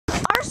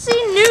RC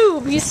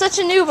noob. He's such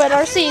a noob at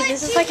RC.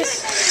 This is like his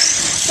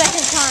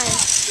second time.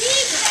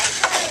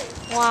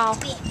 Wow.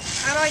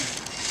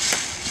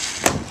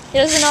 He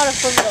doesn't know how to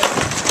flip it.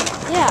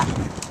 Yeah.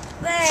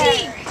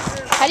 Teague.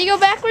 How do you go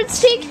backwards,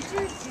 Teague?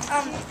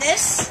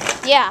 This?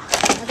 Yeah.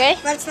 Okay.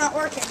 That's not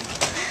working.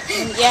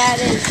 Yeah,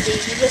 it is,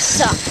 Teague. You just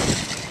suck.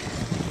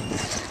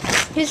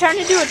 He's trying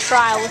to do a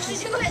trial, which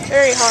is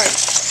very hard.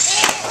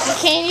 You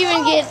can't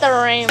even get the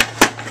ramp.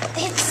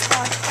 It's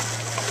hard.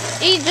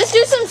 Just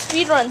do some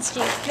speed runs,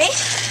 Steve. Me?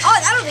 Oh,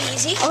 that'll be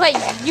easy. Okay,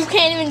 you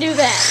can't even do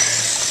that.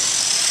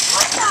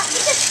 What the? You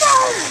just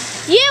phone.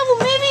 Yeah, well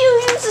maybe you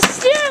use the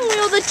steering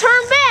wheel to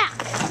turn back.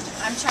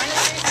 I'm trying to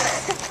do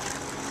that.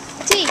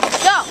 T,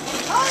 go.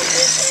 Oh,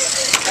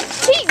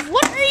 T,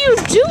 what are you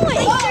doing?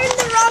 I turned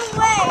the wrong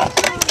way.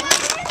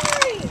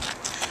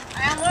 I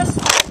almost.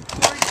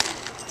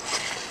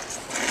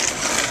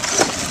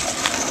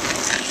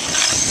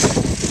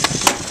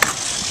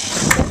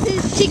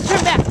 T,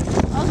 turn back.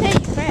 Okay,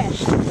 you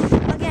crashed.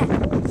 Again.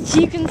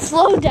 You can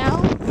slow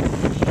down. No,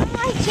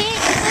 I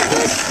can't. It's like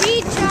a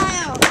speed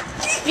trial.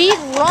 Speed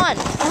run.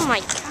 Oh my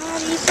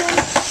god, Ethan.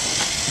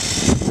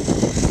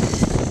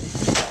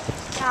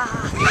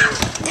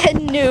 That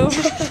noob.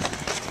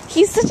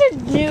 He's such a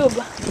noob.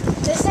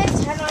 This said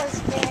 10 on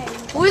his man.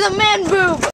 With a man boob.